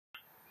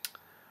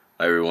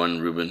Hi everyone,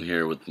 Ruben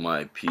here with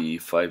my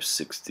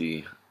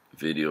P560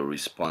 video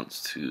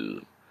response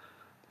to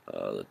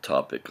the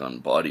topic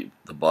on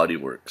the Body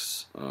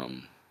Works.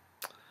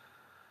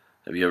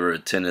 Have you ever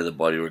attended the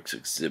Body Works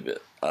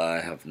exhibit?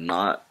 I have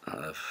not.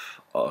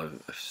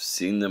 I've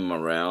seen them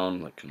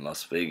around, like in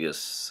Las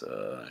Vegas,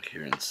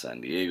 here in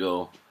San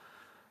Diego,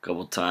 a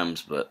couple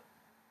times, but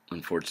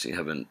unfortunately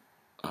haven't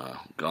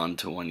gone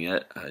to one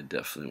yet. I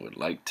definitely would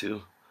like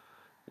to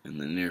in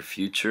the near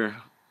future,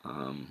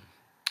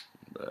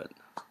 but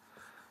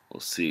we'll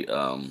see.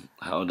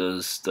 How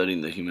does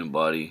studying the human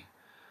body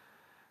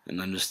and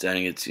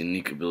understanding its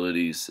unique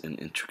abilities and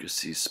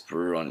intricacies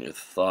spur on your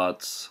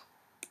thoughts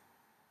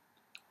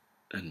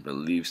and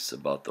beliefs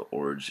about the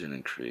origin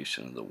and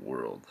creation of the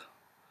world?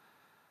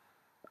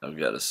 I've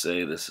got to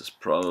say, this is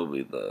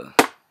probably the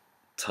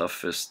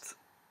toughest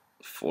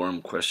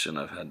form question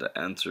I've had to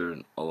answer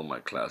in all of my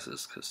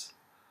classes, because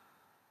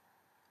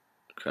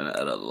I'm kind of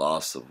at a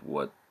loss of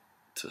what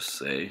to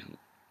say,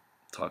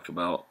 talk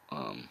about.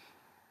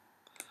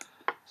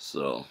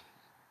 So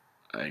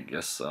I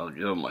guess I'll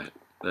give it my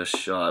best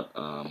shot.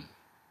 And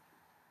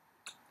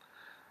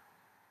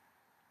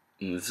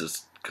this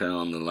is kind of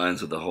on the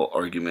lines of the whole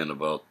argument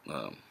about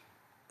the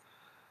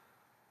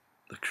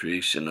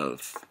creation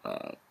of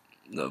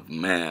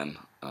man,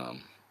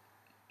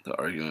 the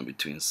argument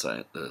between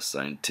the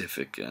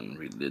scientific and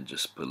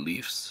religious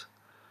beliefs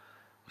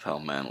of how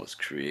man was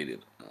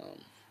created.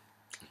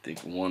 I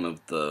think one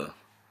of the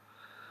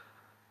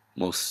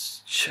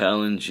most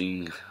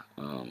challenging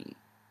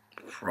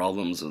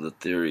problems of the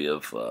theory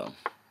of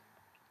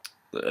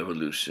the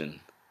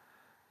evolution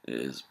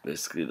is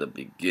basically the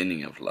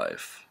beginning of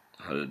life.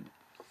 How did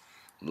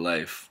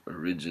life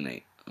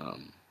originate? How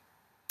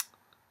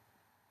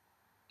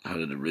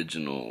did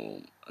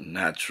original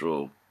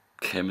natural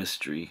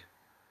chemistry,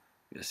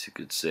 I guess you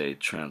could say,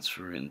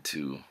 transfer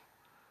into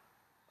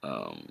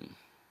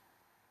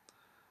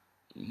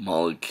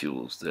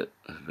molecules that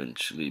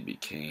eventually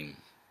became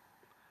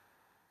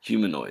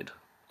humanoid?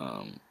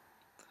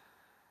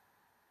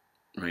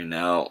 Right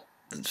now,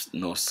 there's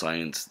no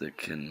science that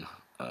can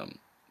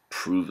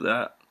prove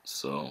that,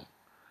 so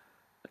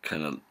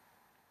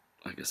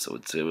I guess I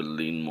would say, would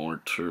lean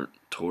more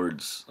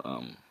towards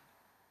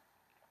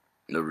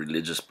the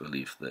religious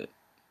belief that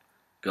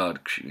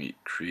God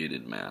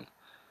created man.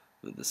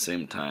 But at the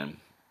same time,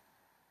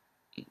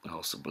 I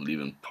also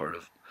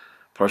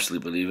partially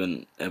believe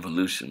in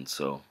evolution.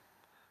 So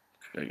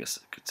I guess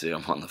I could say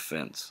I'm on the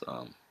fence,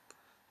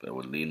 but I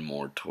would lean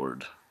more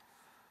toward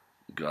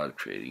God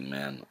creating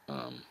man.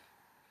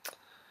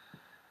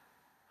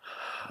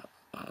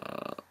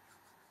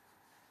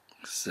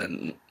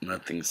 Said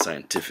nothing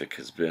scientific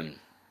has been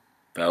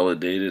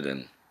validated,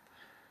 and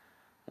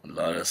a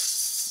lot of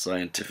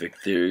scientific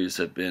theories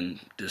have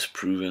been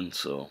disproven,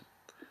 so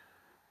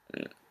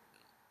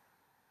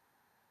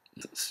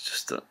it's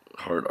just a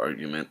hard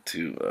argument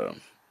to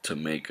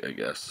make, I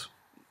guess.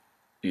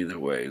 Either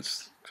way,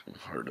 it's kind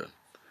of hard to.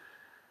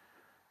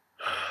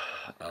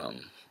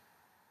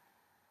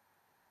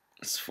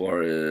 As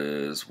far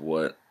as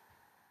what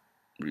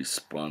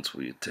response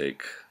will you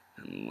take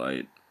in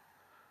light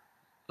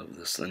of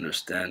this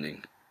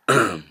understanding,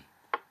 I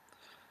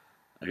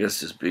guess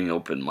just being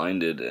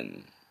open-minded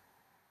and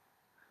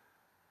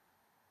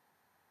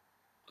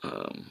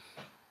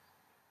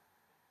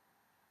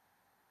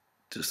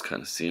just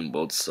kind of seeing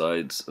both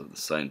sides of the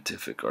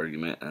scientific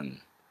argument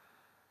and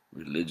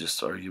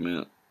religious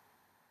argument.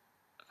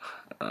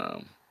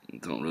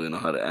 Don't really know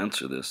how to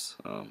answer this.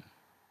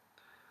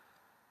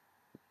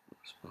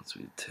 Response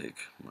we take,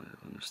 my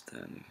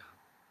understanding.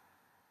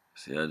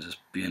 So yeah, just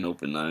being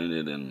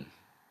open-minded and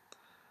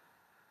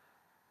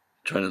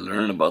trying to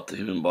learn about the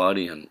human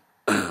body and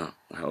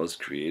how it's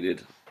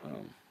created. I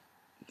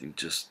think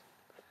just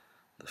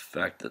the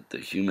fact that the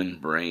human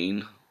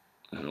brain,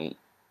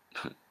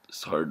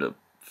 it's hard to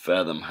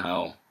fathom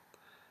how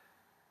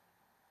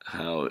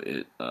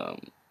it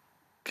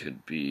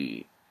could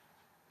be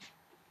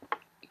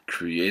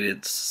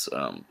created,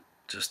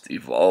 just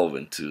evolve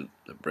into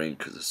the brain,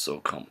 because it's so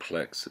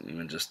complex. And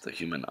even just the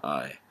human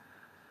eye,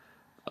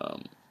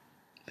 I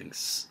think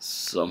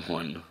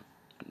someone,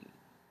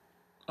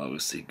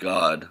 obviously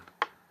God,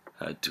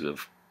 had to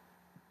have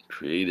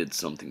created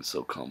something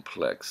so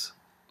complex.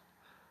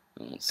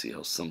 I don't see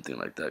how something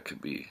like that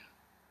could be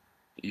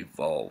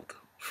evolved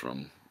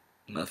from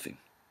nothing,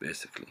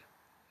 basically.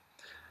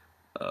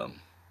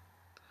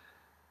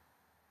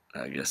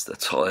 I guess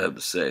that's all I have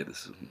to say.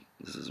 This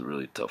is a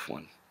really tough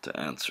one to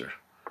answer.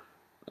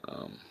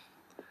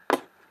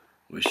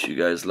 Wish you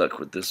guys luck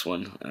with this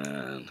one,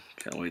 and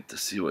can't wait to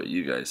see what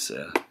you guys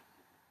said.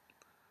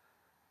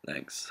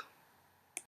 Thanks.